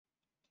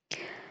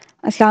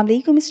Assalamu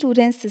alaikum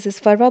students, this is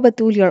Farwa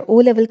Batul, your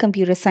O-level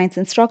computer science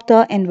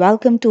instructor, and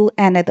welcome to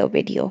another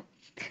video.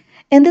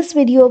 In this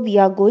video, we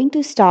are going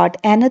to start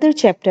another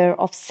chapter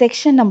of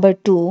section number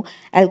 2,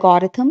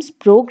 Algorithms,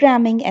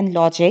 Programming and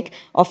Logic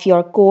of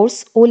your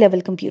course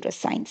O-level computer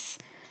science.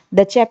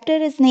 The chapter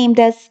is named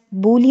as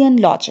Boolean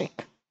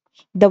Logic.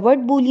 The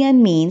word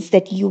Boolean means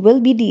that you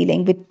will be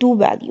dealing with two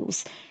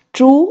values,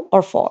 true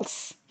or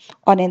false.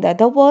 Or in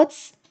other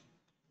words,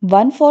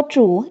 one for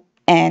true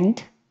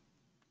and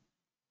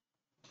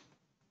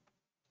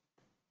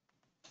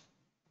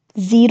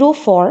 0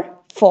 for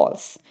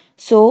false.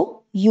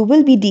 So you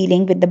will be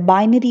dealing with the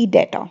binary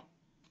data.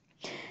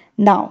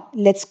 Now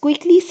let's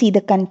quickly see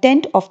the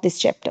content of this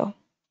chapter.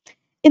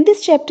 In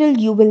this chapter,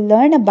 you will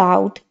learn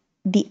about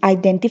the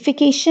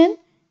identification,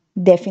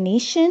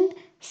 definition,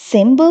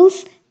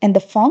 symbols, and the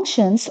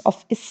functions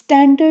of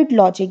standard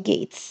logic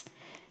gates.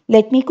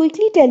 Let me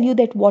quickly tell you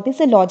that what is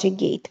a logic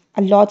gate.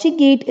 A logic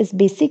gate is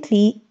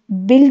basically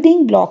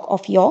building block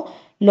of your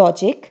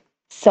logic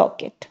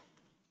circuit.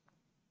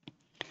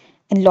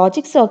 And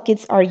logic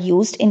circuits are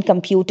used in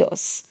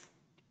computers,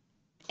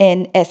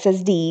 in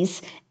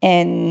SSDs,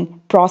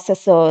 in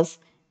processors,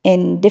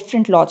 in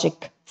different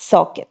logic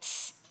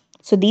circuits.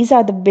 So these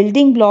are the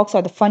building blocks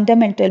or the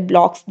fundamental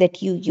blocks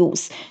that you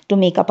use to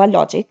make up a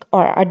logic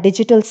or a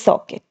digital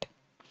circuit.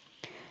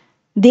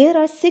 There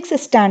are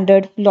 6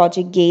 standard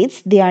logic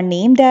gates. They are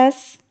named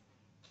as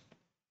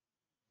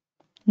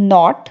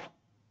NOT,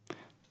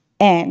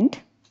 AND,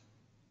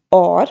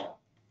 OR,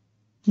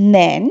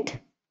 NAND,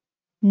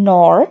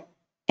 NOR,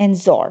 and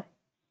XOR.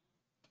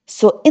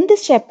 So in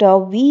this chapter,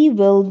 we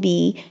will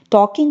be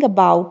talking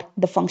about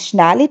the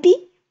functionality,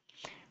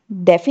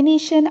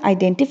 definition,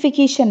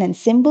 identification, and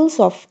symbols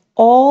of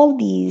all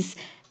these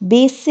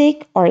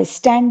basic or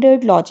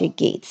standard logic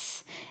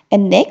gates.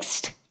 And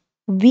next,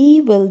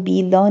 we will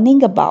be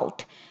learning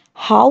about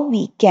how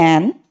we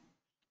can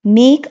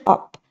make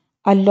up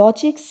a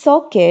logic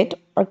circuit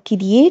or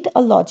create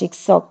a logic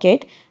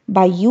circuit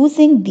by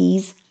using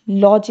these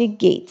logic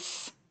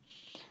gates.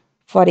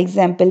 For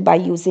example, by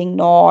using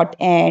NOT,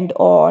 AND,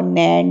 OR,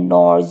 NAND,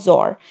 NOR,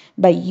 XOR.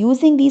 By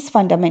using these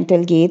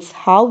fundamental gates,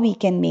 how we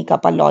can make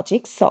up a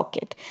logic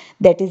circuit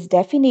that is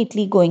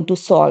definitely going to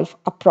solve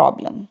a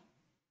problem.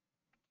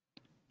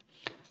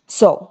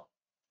 So,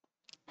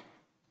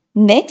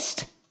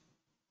 next,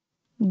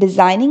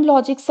 designing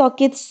logic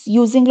circuits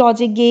using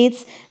logic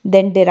gates,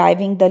 then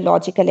deriving the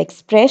logical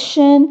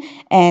expression,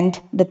 and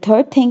the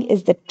third thing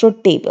is the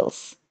truth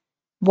tables.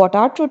 What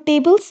are truth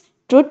tables?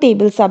 Truth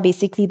tables are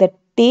basically the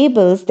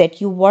tables that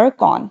you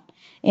work on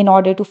in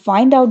order to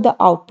find out the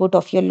output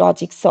of your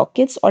logic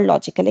circuits or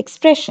logical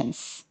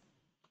expressions.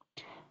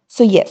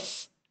 So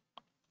yes,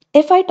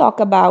 if I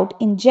talk about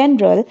in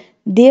general,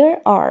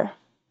 there are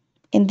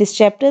in this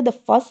chapter, the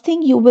first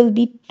thing you will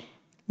be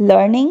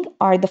learning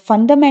are the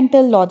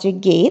fundamental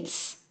logic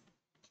gates,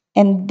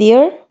 and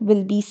there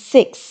will be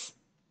 6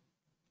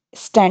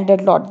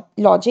 standard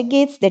logic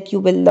gates that you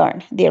will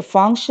learn, their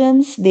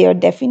functions, their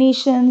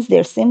definitions,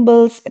 their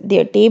symbols,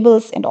 their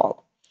tables, and all.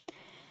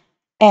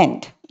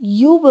 And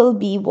you will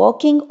be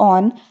working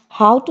on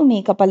how to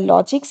make up a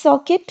logic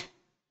circuit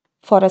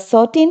for a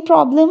certain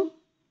problem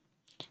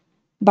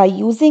by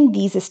using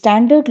these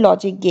standard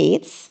logic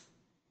gates.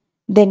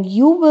 Then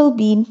you will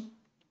be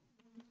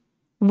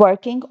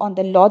working on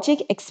the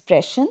logic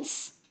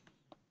expressions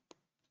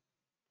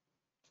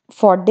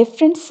for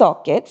different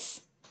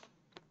circuits.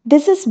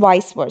 This is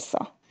vice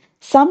versa.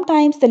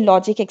 Sometimes the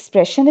logic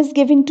expression is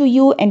given to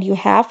you and you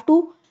have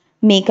to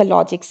make a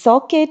logic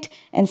circuit,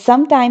 and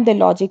sometimes the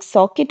logic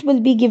circuit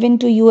will be given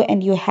to you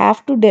and you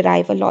have to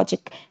derive a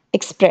logic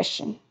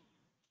expression.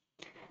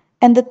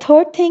 And the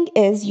third thing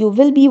is you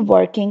will be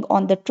working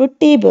on the truth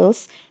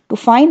tables to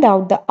find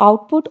out the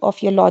output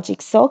of your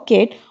logic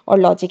circuit or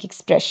logic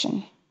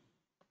expression.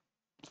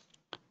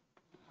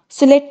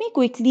 So let me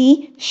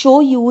quickly show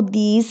you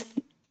these,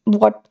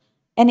 what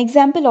an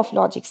example of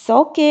logic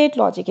circuit,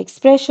 logic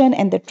expression,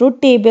 and the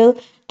truth table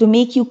to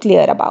make you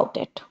clear about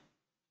it.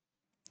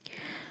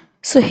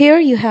 So here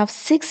you have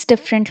 6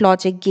 different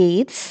logic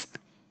gates.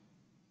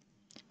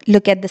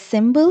 Look at the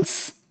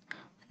symbols: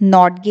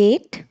 NOT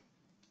gate,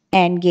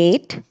 AND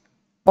gate,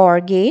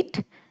 OR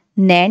gate,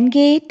 NAND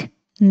gate,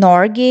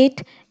 NOR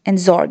gate, and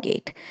XOR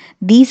gate.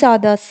 These are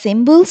the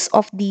symbols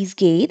of these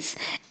gates.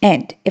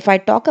 And if I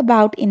talk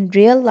about in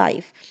real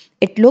life,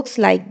 it looks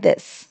like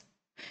this.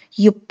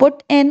 You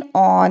put in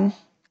on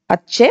a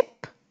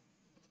chip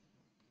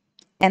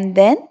and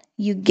then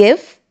you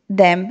give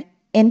them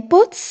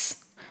inputs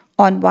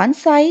on one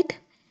side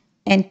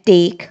and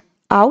take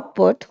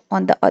output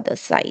on the other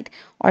side,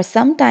 or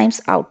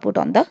sometimes output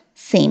on the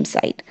same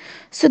side.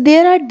 So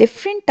there are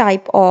different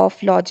type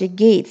of logic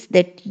gates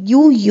that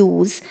you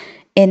use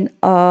in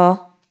a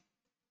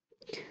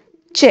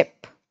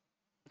chip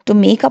to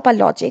make up a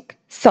logic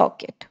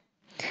circuit.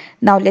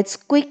 Now let's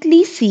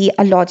quickly see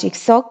a logic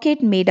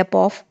circuit made up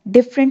of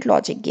different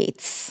logic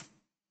gates.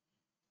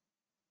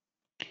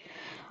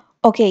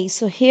 Okay,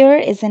 so here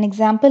is an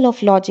example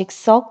of logic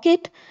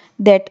circuit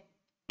that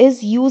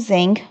is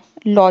using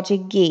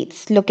logic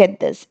gates. Look at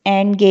this: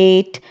 AND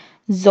gate,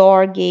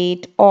 XOR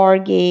gate, OR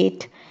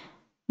gate,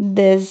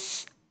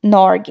 this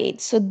NOR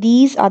gate. So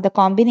these are the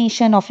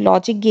combination of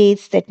logic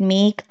gates that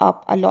make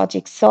up a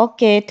logic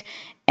circuit.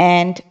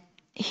 And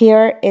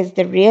here is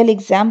the real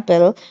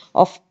example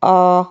of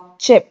a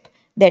chip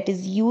that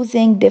is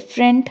using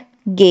different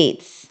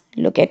gates.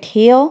 Look at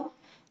here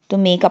to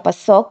make up a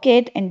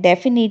circuit, and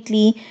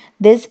definitely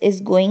this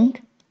is going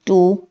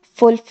to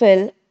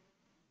fulfill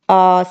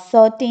a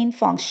certain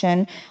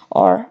function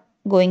or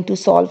going to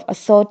solve a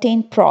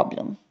certain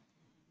problem.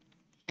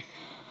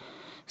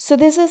 So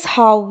this is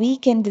how we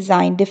can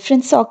design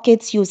different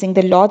circuits using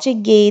the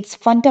logic gates,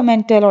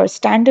 fundamental or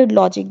standard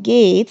logic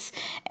gates,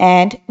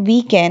 and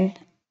we can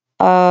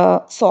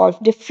solve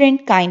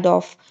different kind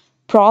of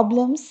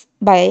problems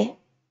by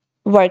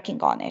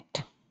working on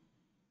it.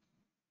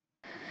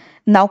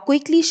 Now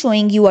quickly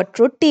showing you a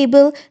truth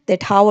table,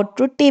 that how a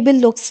truth table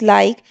looks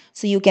like,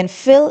 so you can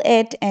fill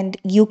it and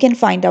you can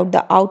find out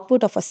the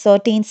output of a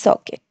certain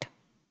circuit.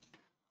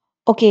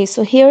 Okay,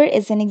 so here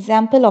is an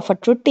example of a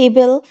truth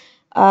table.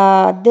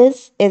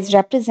 This is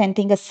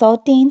representing a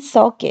certain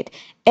circuit.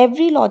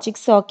 Every logic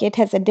circuit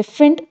has a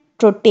different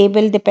truth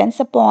table, depends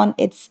upon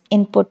its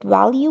input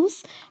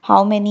values,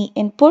 how many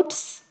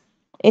inputs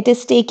it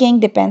is taking,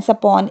 depends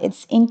upon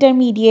its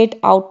intermediate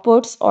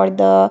outputs or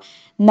the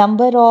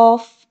number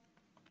of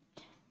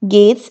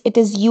gates it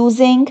is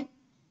using,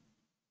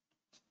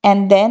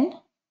 and then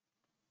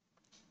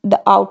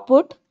the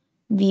output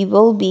we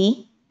will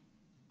be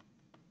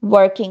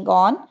working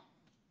on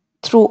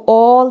through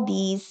all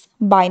these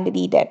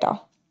binary data.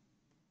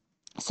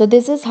 So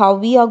this is how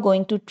we are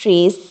going to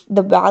trace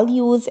the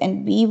values,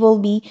 and we will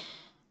be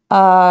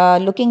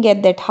looking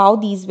at that how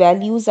these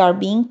values are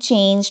being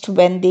changed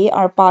when they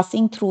are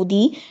passing through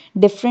the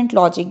different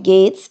logic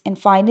gates, and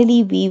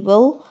finally we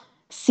will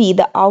see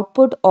the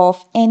output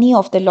of any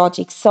of the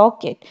logic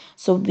circuit,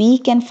 so we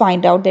can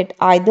find out that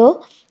either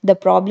the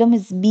problem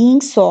is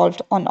being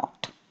solved or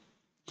not.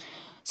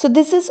 So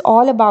this is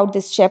all about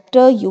this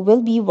chapter. You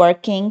will be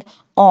working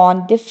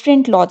on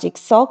different logic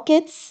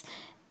circuits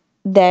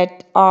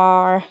that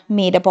are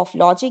made up of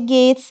logic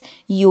gates.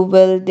 You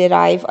will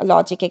derive a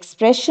logic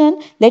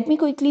expression. Let me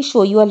quickly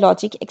show you a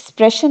logic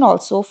expression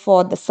also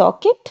for the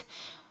circuit.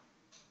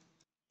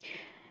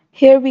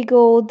 Here we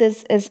go.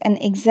 This is an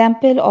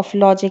example of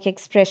logic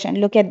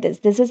expression. Look at this.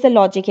 This is the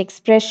logic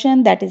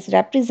expression that is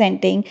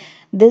representing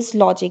this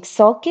logic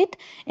circuit.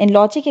 In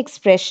logic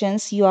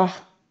expressions, you are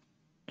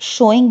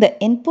showing the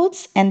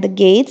inputs and the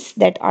gates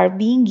that are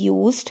being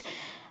used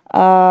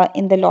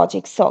in the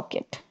logic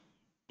circuit.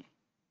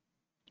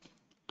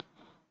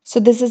 So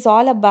this is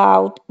all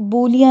about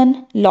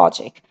Boolean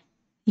logic.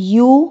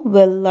 You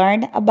will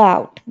learn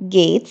about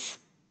gates,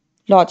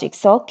 logic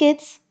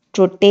circuits,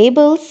 truth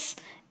tables,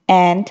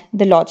 and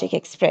the logic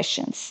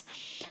expressions.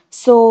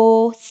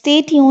 So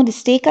stay tuned,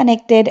 stay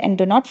connected, and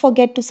do not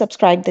forget to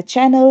subscribe the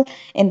channel.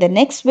 In the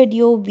next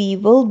video, we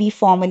will be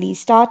formally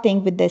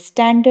starting with the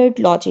standard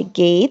logic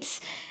gates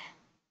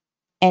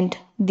and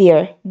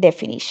their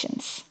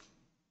definitions.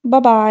 Bye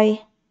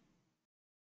bye.